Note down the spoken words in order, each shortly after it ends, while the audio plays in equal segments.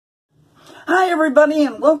Hi everybody,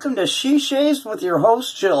 and welcome to She Shaves with your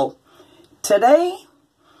host Jill. Today,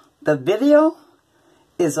 the video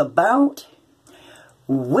is about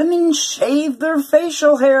women shave their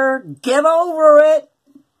facial hair. Get over it.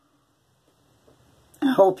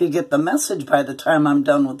 I hope you get the message by the time I'm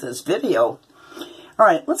done with this video.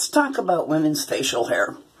 Alright, let's talk about women's facial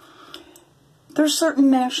hair. There's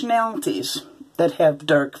certain nationalities that have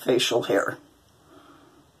dark facial hair.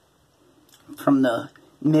 From the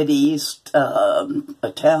Mideast,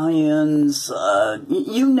 Italians,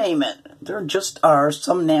 you name it. There just are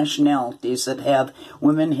some nationalities that have,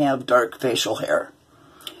 women have dark facial hair.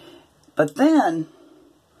 But then,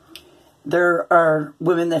 there are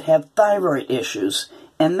women that have thyroid issues,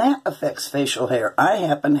 and that affects facial hair. I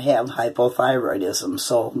happen to have hypothyroidism,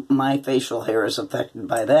 so my facial hair is affected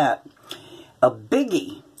by that. A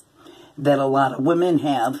biggie that a lot of women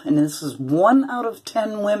have, and this is 1 out of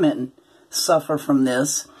 10 women suffer from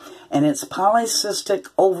this, and it's polycystic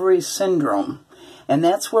ovary syndrome, and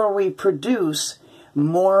that's where we produce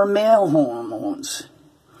more male hormones.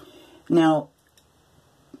 Now,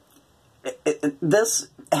 this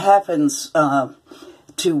happens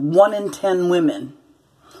to 1 in 10 women,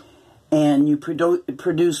 and you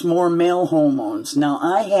produce more male hormones. Now,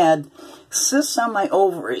 I had cysts on my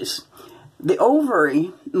ovaries. The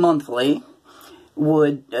ovary, monthly,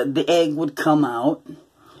 the egg would come out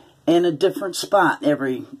in a different spot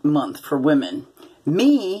every month for women.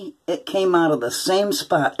 Me, it came out of the same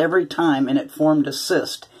spot every time, and it formed a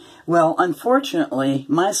cyst. Well, unfortunately,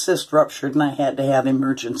 my cyst ruptured, and I had to have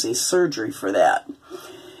emergency surgery for that.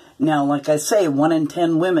 Now, like I say, 1 in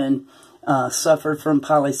 10 women suffer from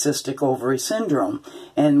polycystic ovary syndrome,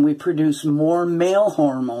 and we produce more male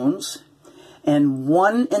hormones, and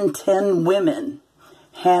 1 in 10 women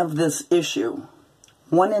have this issue.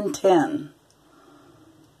 1 in 10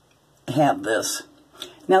 have this.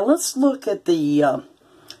 Now let's look at the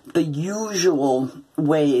usual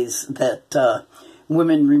ways that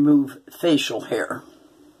women remove facial hair.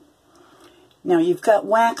 Now you've got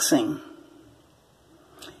waxing.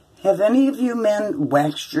 Have any of you men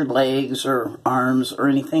waxed your legs or arms or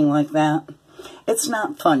anything like that? It's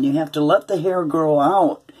not fun. You have to let the hair grow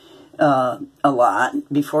out a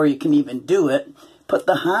lot before you can even do it. Put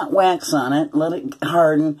the hot wax on it, let it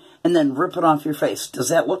harden, and then rip it off your face. Does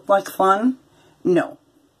that look like fun? No.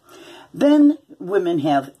 Then women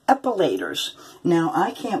have epilators. Now,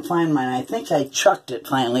 I can't find mine. I think I chucked it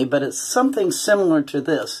finally, but it's something similar to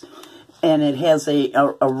this, and it has a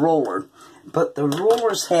roller. But the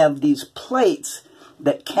rollers have these plates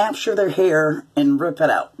that capture their hair and rip it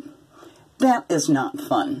out. That is not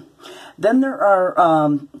fun. Then there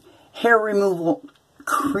are hair removal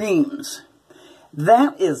creams.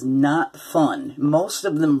 That is not fun. Most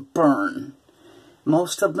of them burn.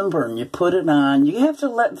 Most of them burn. You put it on. You have to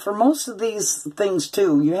let, for most of these things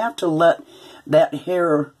too, you have to let that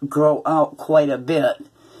hair grow out quite a bit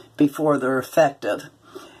before they're effective.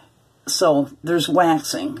 So there's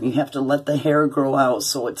waxing. You have to let the hair grow out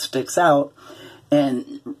so it sticks out.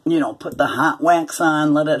 And, you know, put the hot wax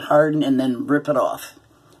on, let it harden, and then rip it off.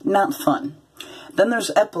 Not fun. Then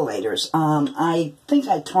there's epilators. I think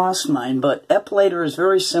I tossed mine, but epilator is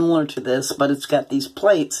very similar to this, but it's got these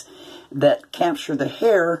plates that capture the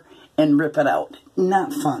hair and rip it out.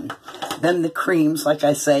 Not fun. Then the creams, like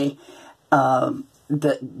I say,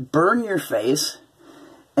 that burn your face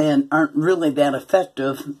and aren't really that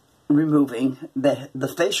effective removing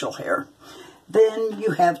the facial hair. Then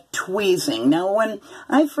you have tweezing. Now, when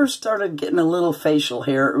I first started getting a little facial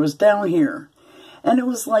hair, it was down here. And it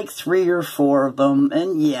was like 3 or 4 of them,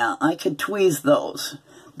 and yeah, I could tweeze those.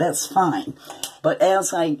 That's fine. But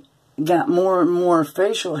as I got more and more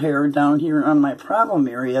facial hair down here on my problem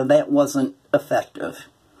area, that wasn't effective.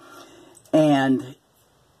 And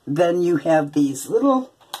then you have these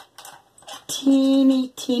little teeny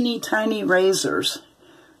tiny razors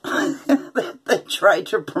that they try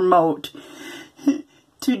to promote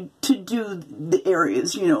to do the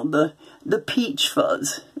areas, you know, the peach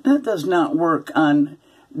fuzz. That does not work on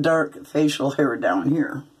dark facial hair down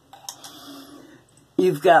here.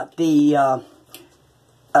 You've got the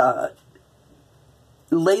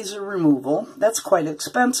laser removal. That's quite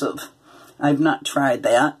expensive. I've not tried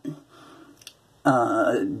that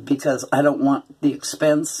because I don't want the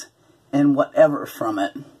expense and whatever from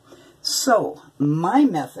it. So, my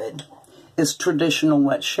method is traditional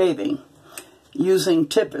wet shaving, using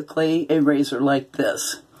typically a razor like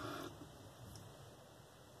this.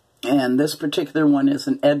 And this particular one is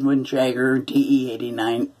an Edwin Jagger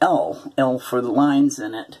DE89L, L for the lines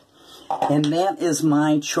in it. And that is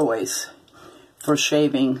my choice for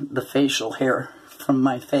shaving the facial hair from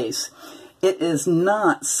my face. It is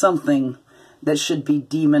not something that should be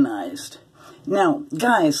demonized. Now,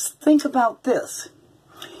 guys, think about this.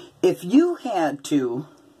 If you had to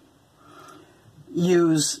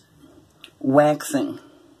use waxing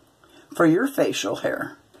for your facial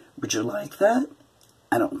hair, would you like that?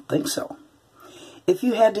 I don't think so. If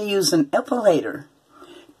you had to use an epilator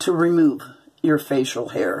to remove your facial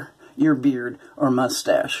hair, your beard or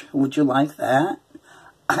mustache, would you like that?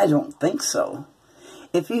 I don't think so.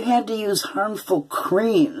 If you had to use harmful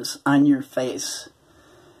creams on your face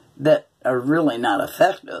that are really not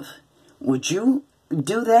effective, would you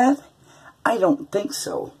do that? I don't think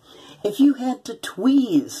so. If you had to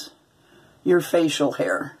tweeze your facial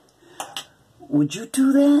hair, would you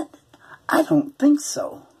do that? I don't think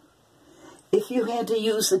so. If you had to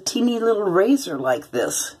use a teeny little razor like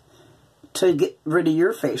this to get rid of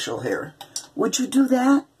your facial hair, would you do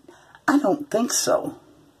that? I don't think so.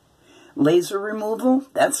 Laser removal,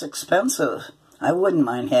 that's expensive. I wouldn't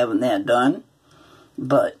mind having that done,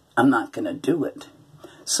 but I'm not going to do it.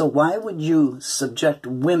 So why would you subject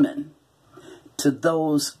women to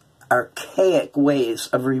those archaic ways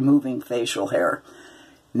of removing facial hair?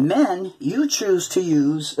 Men, you choose to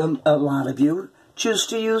use, a lot of you, choose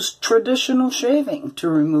to use traditional shaving to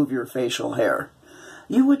remove your facial hair.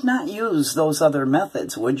 You would not use those other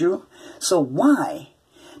methods, would you? So why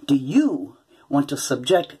do you want to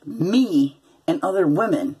subject me and other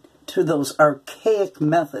women to those archaic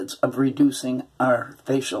methods of reducing our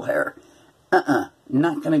facial hair?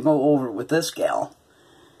 Not going to go over with this gal.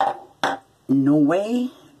 No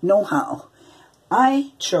way, no how.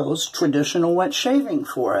 I chose traditional wet shaving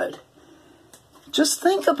for it. Just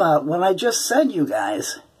think about what I just said, you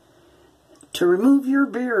guys. To remove your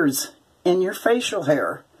beards and your facial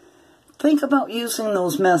hair, think about using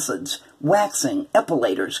those methods. Waxing,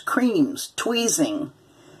 epilators, creams, tweezing,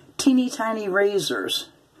 teeny tiny razors,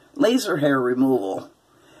 laser hair removal.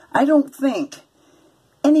 I don't think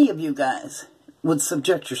any of you guys would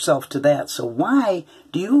subject yourself to that. So why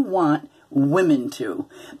do you want women to?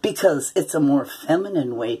 Because it's a more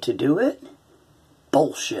feminine way to do it?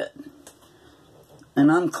 Bullshit.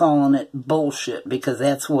 And I'm calling it bullshit because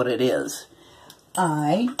that's what it is.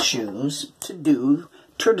 I choose to do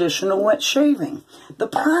traditional wet shaving. The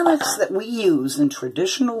products that we use in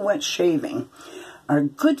traditional wet shaving are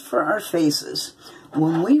good for our faces.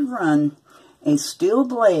 When we run a steel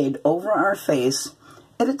blade over our face,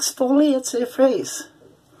 it exfoliates your face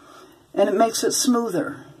and it makes it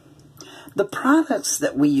smoother. The products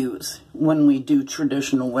that we use when we do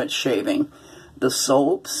traditional wet shaving, the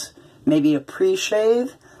soaps, maybe a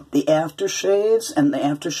pre-shave, the aftershaves, and the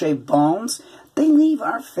aftershave balms, they leave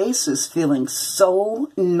our faces feeling so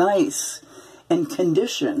nice and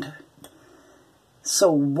conditioned. So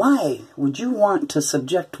why would you want to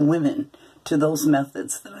subject women to those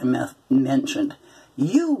methods that I mentioned?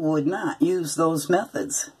 You would not use those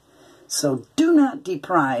methods. So do not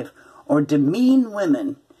deprive or demean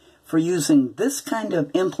women for using this kind of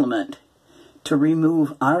implement to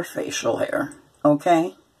remove our facial hair.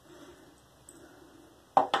 Okay?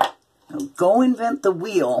 Now go invent the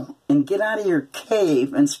wheel and get out of your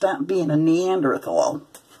cave and stop being a Neanderthal.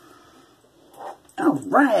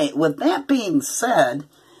 Alright, with that being said,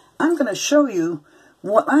 I'm going to show you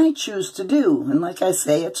what I choose to do. And like I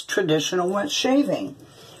say, it's traditional wet shaving.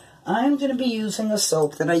 I'm going to be using a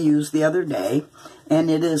soap that I used the other day,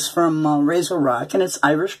 and it is from RazoRock, and it's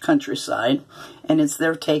Irish Countryside, and it's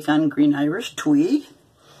their take on green Irish tweed.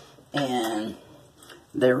 And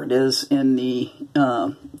there it is in the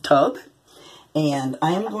tub. And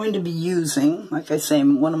I am going to be using, like I say,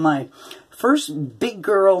 one of my first big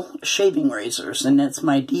girl shaving razors, and that's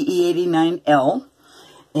my DE89L.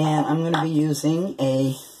 And I'm going to be using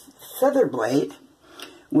a feather blade,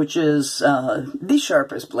 which is the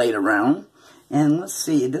sharpest blade around. And let's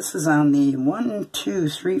see, this is on the 1, 2,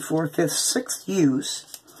 3, 4, 5th, 6th use.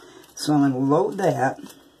 So I'm going to load that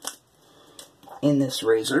in this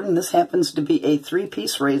razor. And this happens to be a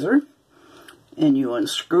 3-piece razor. And you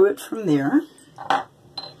unscrew it from there.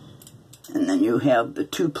 And then you have the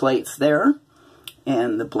 2 plates there.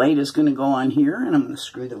 And the blade is going to go on here. And I'm going to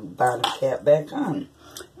screw the bottom cap back on.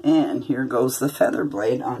 And here goes the feather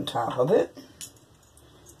blade on top of it.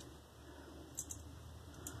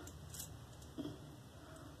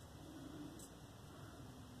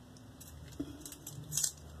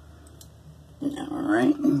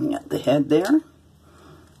 Alright, got the head there.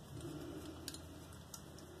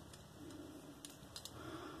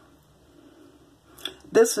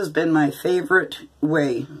 This has been my favorite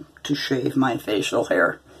way to shave my facial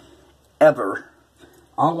hair ever.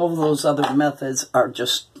 All of those other methods are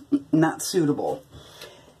just not suitable.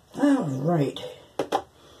 Alright,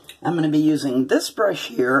 I'm going to be using this brush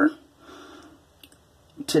here,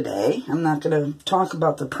 today. I'm not going to talk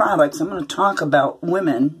about the products. I'm going to talk about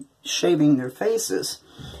women shaving their faces.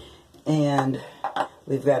 And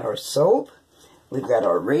we've got our soap, we've got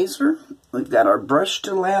our razor, we've got our brush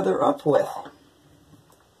to lather up with.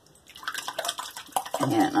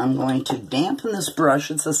 And I'm going to dampen this brush.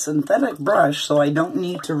 It's a synthetic brush, so I don't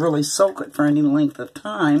need to really soak it for any length of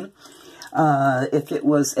time. If it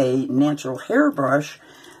was a natural hair brush,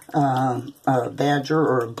 a badger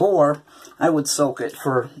or a boar, I would soak it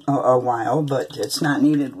for a while, but it's not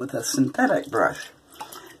needed with a synthetic brush.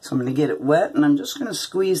 So I'm going to get it wet, and I'm just going to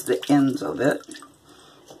squeeze the ends of it.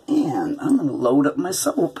 And I'm going to load up my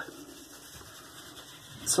soap.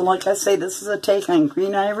 So like I say, this is a take on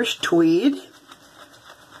Green Irish Tweed,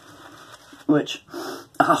 which,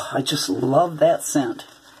 oh, I just love that scent.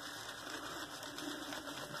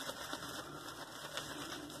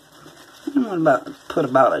 I'm going to put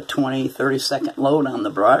about a 20-30 second load on the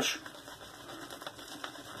brush.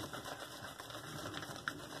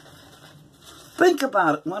 Think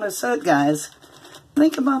about it, what I said, guys.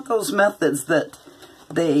 Think about those methods that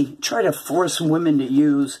they try to force women to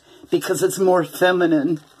use because it's more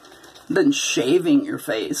feminine than shaving your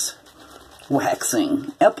face.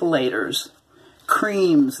 Waxing, epilators,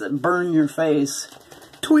 creams that burn your face,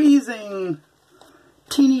 tweezing,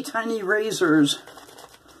 teeny tiny razors.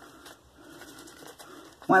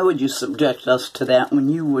 Why would you subject us to that when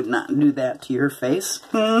you would not do that to your face?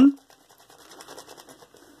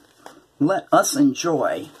 Let us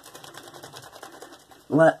enjoy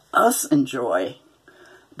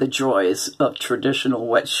the joys of traditional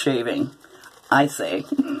wet shaving, I say.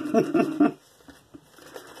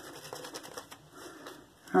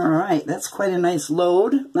 Alright, that's quite a nice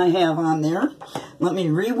load I have on there. Let me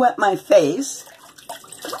re-wet my face.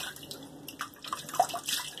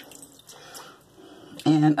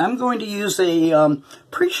 And I'm going to use a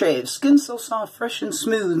pre-shave, Skin So Soft, Fresh and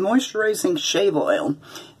Smooth, Moisturizing Shave Oil.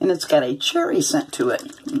 And it's got a cherry scent to it.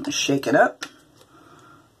 I'm going to shake it up.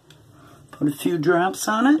 Put a few drops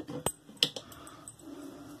on it.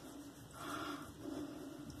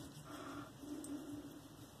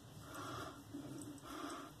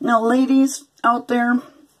 Now, ladies out there,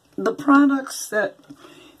 the products that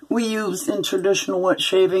we use in traditional wet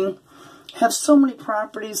shaving have so many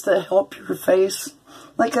properties that help your face.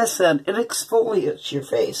 Like I said, it exfoliates your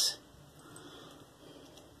face.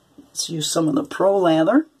 Let's use some of the Pro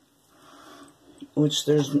Lather, which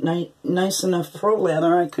there's nice enough Pro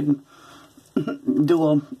Lather I could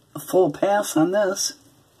do a full pass on this.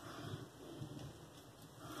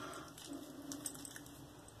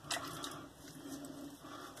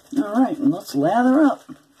 Alright, let's lather up.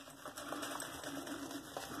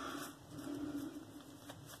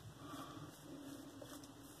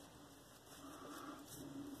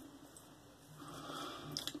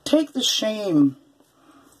 Take the shame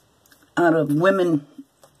out of women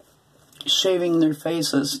shaving their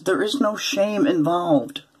faces. There is no shame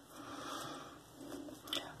involved.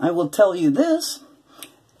 I will tell you this.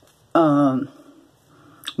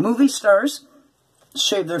 Movie stars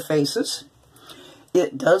shave their faces.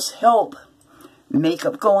 It does help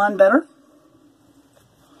makeup go on better.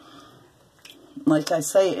 Like I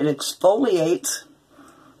say, it exfoliates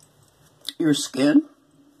your skin.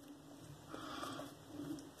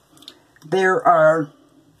 There are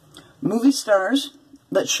movie stars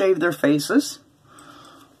that shave their faces.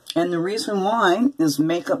 And the reason why is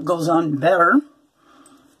makeup goes on better.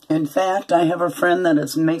 In fact, I have a friend that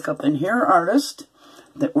is a makeup and hair artist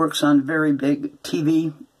that works on very big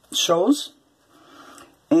TV shows.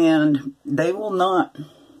 And they will not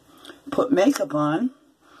put makeup on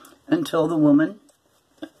until the woman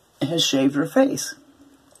has shaved her face.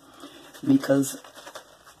 Because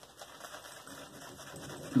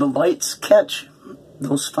the lights catch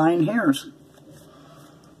those fine hairs.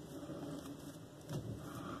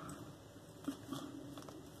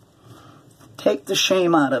 Take the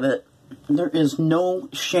shame out of it. There is no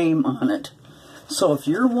shame on it. So if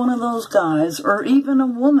you're one of those guys, or even a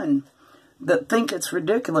woman, that think it's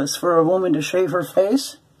ridiculous for a woman to shave her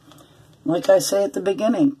face, like I say at the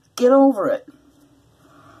beginning, get over it.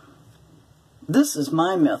 This is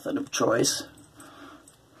my method of choice.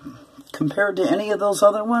 Compared to any of those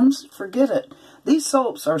other ones, forget it. These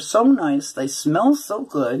soaps are so nice. They smell so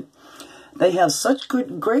good. They have such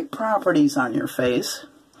great properties on your face.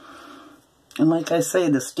 And like I say,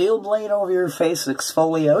 the steel blade over your face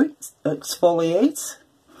exfoliates.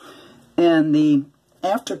 And the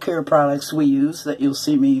aftercare products we use, that you'll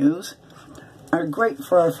see me use, are great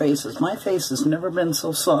for our faces. My face has never been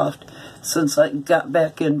so soft since I got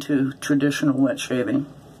back into traditional wet shaving.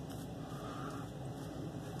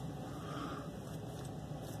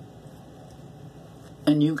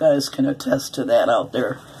 And you guys can attest to that out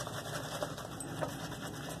there.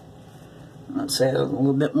 Let's add a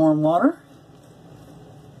little bit more water.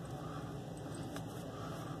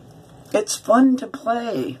 It's fun to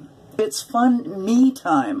play. It's fun me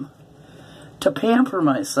time to pamper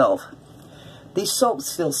myself. These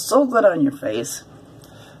soaps feel so good on your face.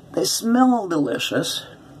 They smell delicious.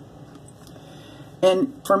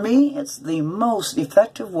 And for me, it's the most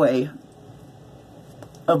effective way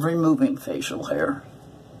of removing facial hair.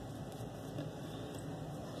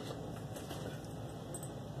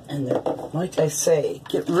 And like I say,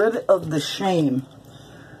 get rid of the shame.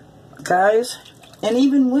 Guys, and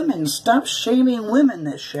even women, stop shaming women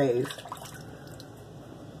that shave.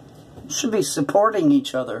 You should be supporting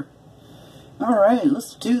each other. Alright,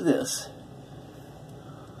 let's do this.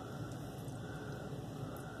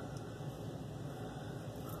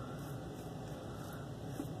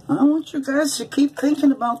 I want you guys to keep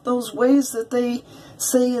thinking about those ways that they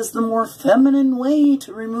say is the more feminine way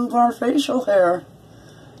to remove our facial hair.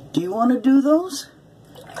 Do you want to do those?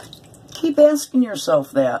 Keep asking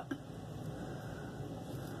yourself that.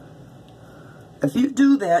 If you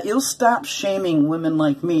do that, you'll stop shaming women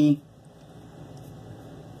like me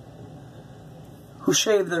who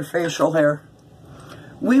shave their facial hair.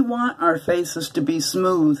 We want our faces to be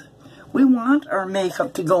smooth. We want our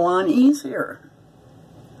makeup to go on easier.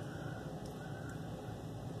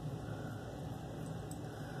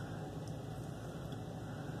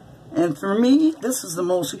 And for me, this is the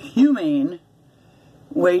most humane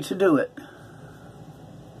way to do it.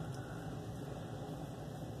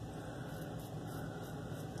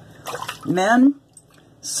 Men,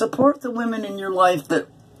 support the women in your life that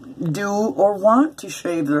do or want to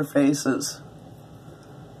shave their faces.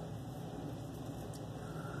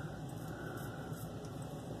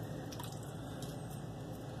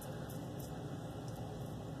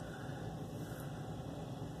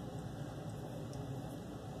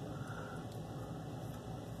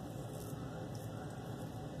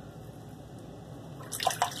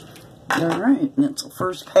 Alright, that's the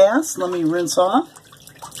first pass. Let me rinse off.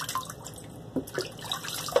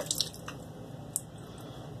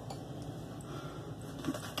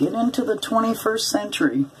 Get into the 21st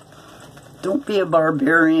century. Don't be a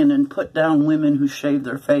barbarian and put down women who shave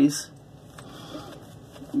their face.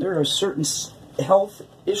 There are certain health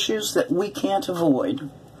issues that we can't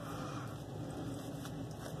avoid.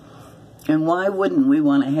 And why wouldn't we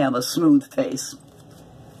want to have a smooth face?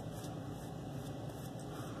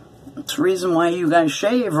 That's the reason why you guys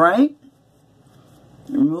shave, right?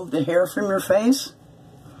 Remove the hair from your face.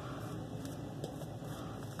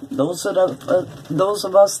 Those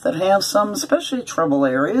of us that have some, especially trouble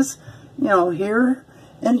areas, you know, here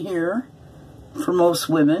and here, for most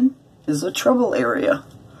women, is a trouble area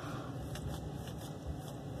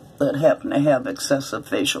that happen to have excessive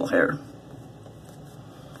facial hair.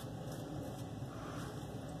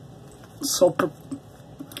 So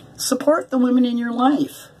support the women in your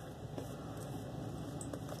life.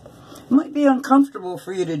 It might be uncomfortable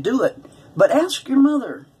for you to do it, but ask your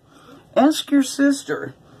mother, ask your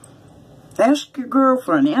sister, ask your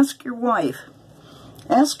girlfriend, ask your wife,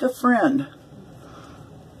 ask a friend.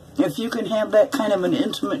 If you can have that kind of an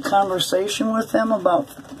intimate conversation with them about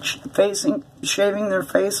shaving their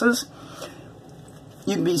faces,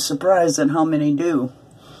 you'd be surprised at how many do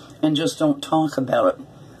and just don't talk about it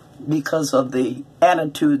because of the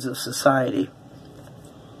attitudes of society.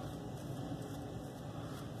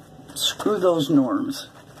 Screw those norms.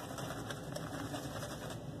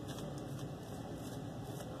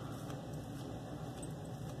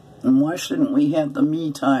 And why shouldn't we have the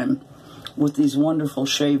me time with these wonderful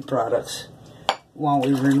shave products while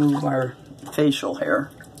we remove our facial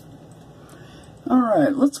hair?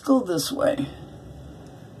 Alright, let's go this way.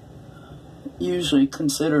 Usually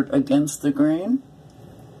considered against the grain.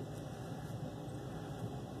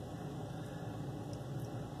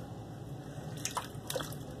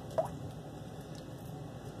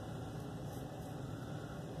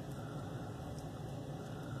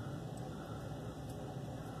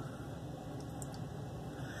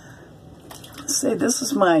 Say, this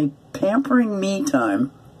is my pampering me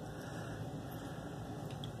time.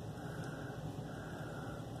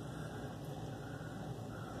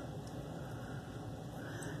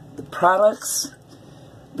 The products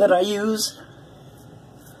that I use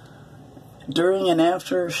during and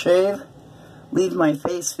after a shave leave my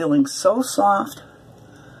face feeling so soft,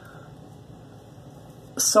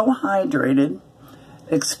 so hydrated,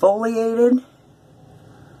 exfoliated,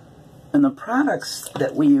 and the products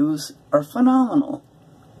that we use are phenomenal.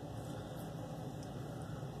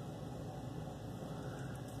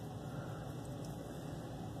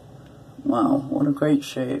 Wow, what a great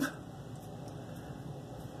shave.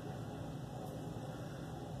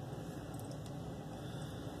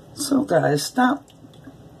 So guys, stop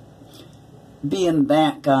being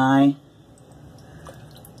that guy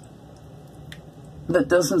that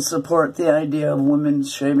doesn't support the idea of women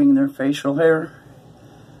shaving their facial hair.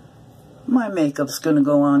 My makeup's going to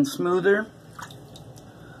go on smoother.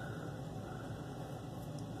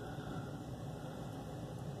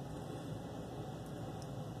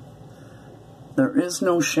 There is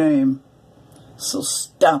no shame, so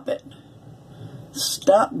stop it.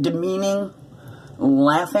 Stop demeaning,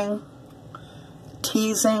 laughing,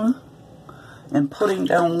 teasing, and putting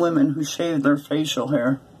down women who shave their facial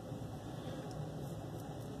hair.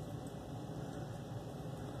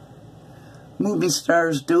 Movie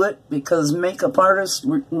stars do it because makeup artists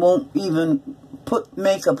won't even put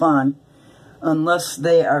makeup on unless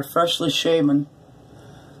they are freshly shaven,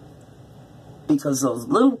 because those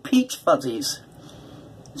little peach fuzzies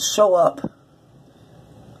show up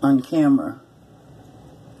on camera.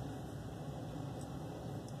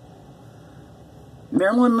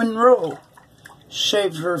 Marilyn Monroe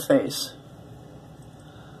shaved her face.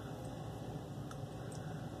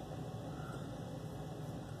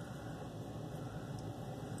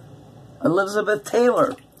 Elizabeth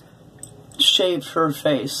Taylor shaved her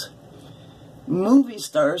face. Movie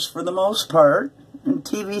stars, for the most part, in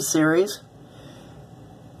TV series,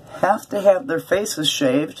 have to have their faces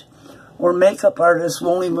shaved, or makeup artists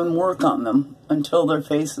won't even work on them until their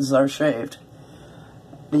faces are shaved,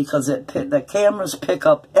 because the cameras pick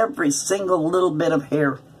up every single little bit of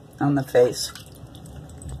hair on the face.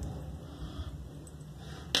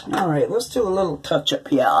 Alright, let's do a little touch-up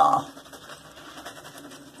here.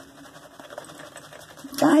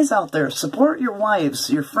 Guys out there, support your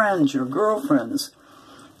wives, your friends, your girlfriends,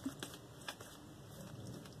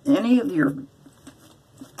 any of your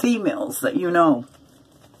females that you know.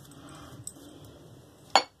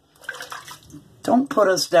 Don't put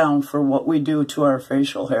us down for what we do to our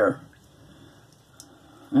facial hair.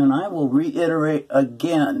 And I will reiterate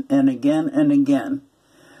again and again and again,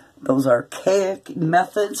 those archaic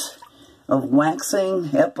methods of waxing,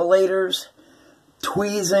 epilators,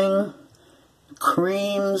 tweezing,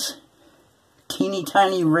 creams, teeny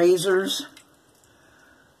tiny razors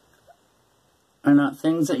are not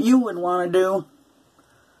things that you would want to do.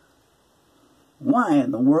 Why in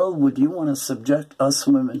the world would you want to subject us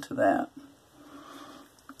women to that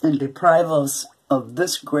and deprive us of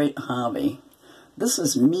this great hobby? This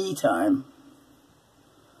is me time.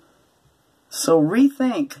 So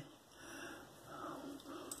rethink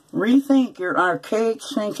your archaic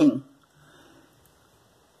thinking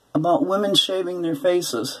about women shaving their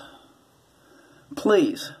faces.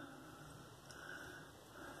 Please.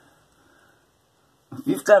 If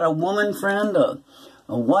you've got a woman friend, a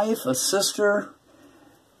wife, a sister,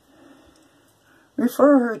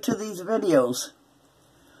 refer her to these videos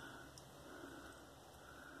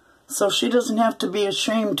so she doesn't have to be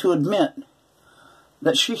ashamed to admit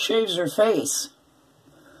that she shaves her face,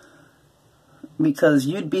 because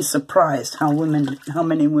you'd be surprised how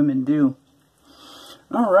many women do.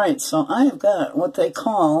 Alright, so I've got what they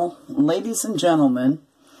call, ladies and gentlemen,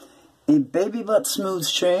 a baby butt smooth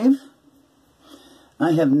shave.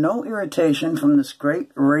 I have no irritation from this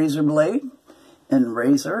great razor blade and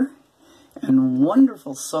razor and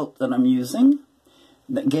wonderful soap that I'm using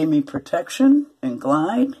that gave me protection and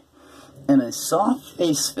glide and a soft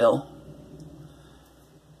face fill.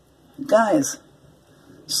 Guys,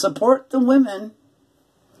 support the women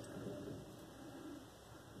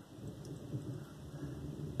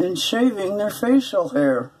in shaving their facial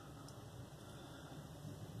hair.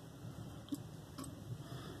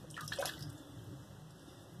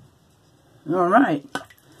 Alright,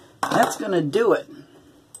 that's going to do it.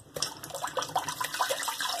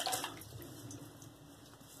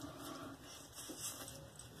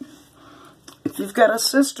 If you've got a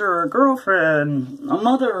sister, a girlfriend, a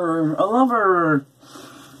mother, a lover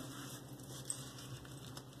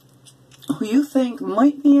who you think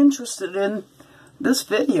might be interested in this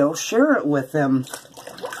video, share it with them.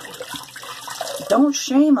 Don't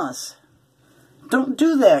shame us. Don't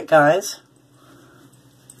do that, guys.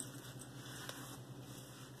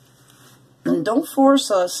 And don't force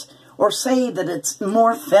us or say that it's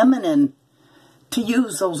more feminine to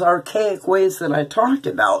use those archaic ways that I talked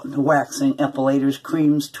about. Waxing, epilators,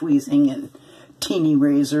 creams, tweezing, and teeny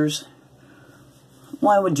razors.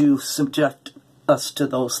 Why would you subject us to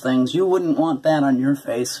those things? You wouldn't want that on your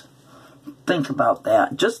face. Think about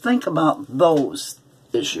that. Just think about those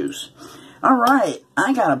issues. Alright,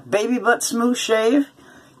 I got a baby butt smooth shave.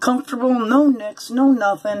 Comfortable, no nicks, no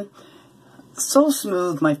nothing. so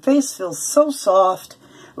smooth. My face feels so soft.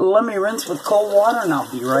 Let me rinse with cold water and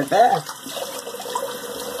I'll be right back.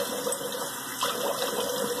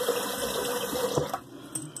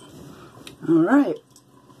 Alright.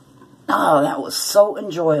 Oh, that was so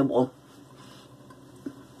enjoyable.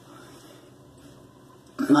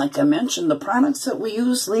 Like I mentioned, the products that we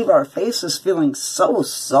use leave our faces feeling so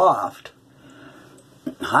soft,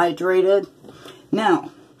 hydrated.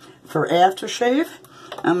 Now, for aftershave,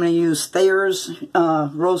 I'm going to use Thayers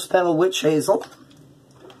Rose Petal Witch Hazel.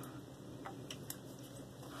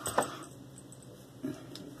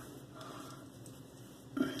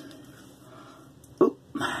 Oop,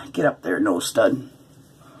 get up there, nose stud.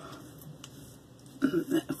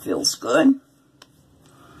 That feels good.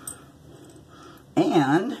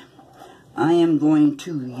 And I am going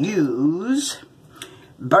to use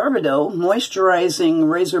Barbedeaux Moisturizing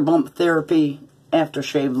Razor Bump Therapy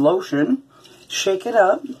Aftershave Lotion. Shake it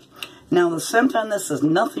up. Now the scent on this is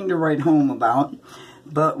nothing to write home about,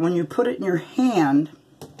 but when you put it in your hand,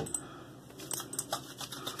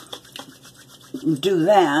 do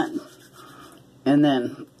that, and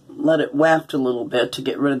then let it waft a little bit to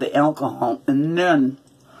get rid of the alcohol, and then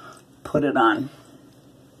put it on.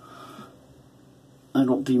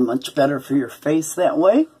 It'll be much better for your face that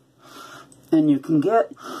way. And you can get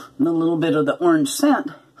a little bit of the orange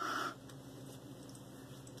scent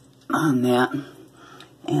on that.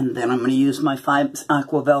 And then I'm going to use my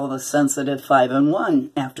Aqua Velva Sensitive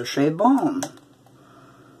 5-in-1 Aftershave Balm.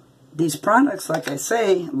 These products, like I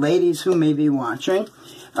say, ladies who may be watching,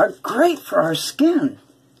 are great for our skin.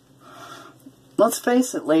 Let's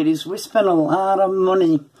face it, ladies, we spend a lot of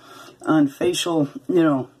money on facial,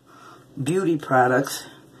 beauty products,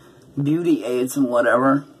 beauty aids and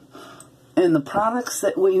whatever. And the products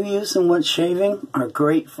that we use in wet shaving are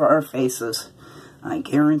great for our faces. I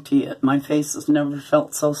guarantee it. My face has never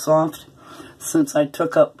felt so soft since I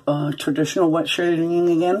took up traditional wet shaving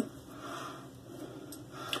again.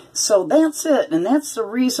 So that's it. And that's the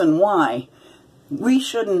reason why we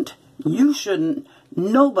shouldn't, you shouldn't,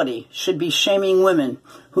 nobody should be shaming women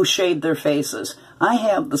who shave their faces. I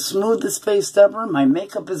have the smoothest face ever. My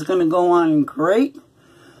makeup is going to go on great.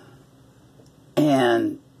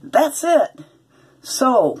 And that's it.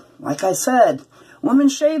 So, like I said, women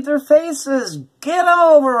shave their faces. Get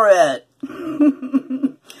over it.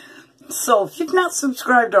 So, if you've not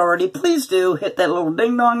subscribed already, please do. Hit that little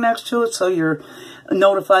ding-dong next to it so you're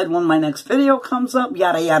notified when my next video comes up.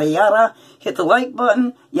 Yada, yada, yada. Hit the like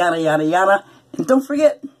button. Yada, yada, yada. And don't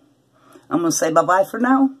forget, I'm going to say bye-bye for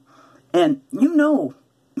now. And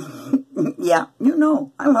yeah,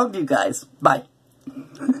 I love you guys. Bye.